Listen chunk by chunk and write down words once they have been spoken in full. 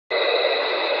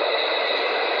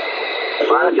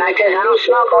Well, the fact is, I don't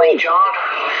smoke weed, John.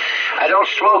 I don't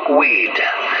smoke weed.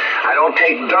 I don't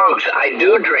take drugs. I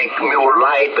do drink Miller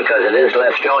Lite because it is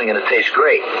less filling and it tastes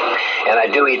great. And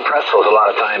I do eat pretzels a lot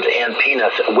of times and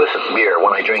peanuts with beer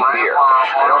when I drink beer.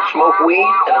 I don't smoke weed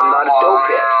and I'm not a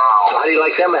dopehead. How do you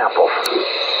like them apples?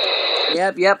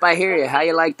 Yep, I hear you. How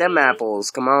you like them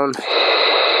apples? Come on.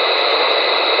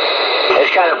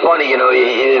 It's kind of funny, you know,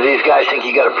 these guys think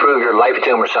you got to prove your life to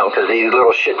them or something because these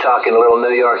little shit-talking little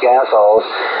New York assholes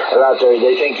are out there.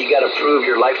 They think you got to prove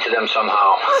your life to them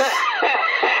somehow.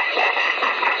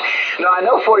 No, I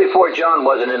know 44 John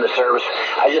wasn't in the service.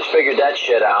 I just figured that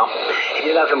shit out.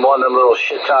 He's nothing more than little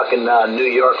shit-talking New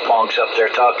York punks up there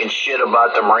talking shit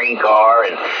about the Marine Corps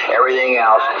and everything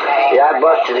else. Yeah, I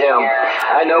busted him.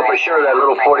 I know for sure that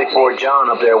little 44 John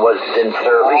up there was in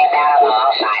service.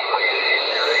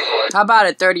 How about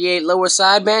it, 38 lower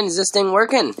sideband? Is this thing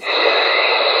working?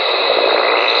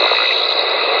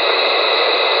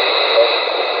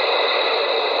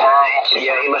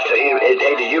 Yeah, he must have. Hey,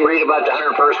 did you read about the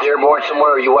 101st Airborne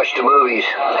somewhere, or you watched the movies?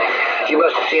 You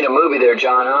must have seen a movie there,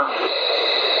 John, huh?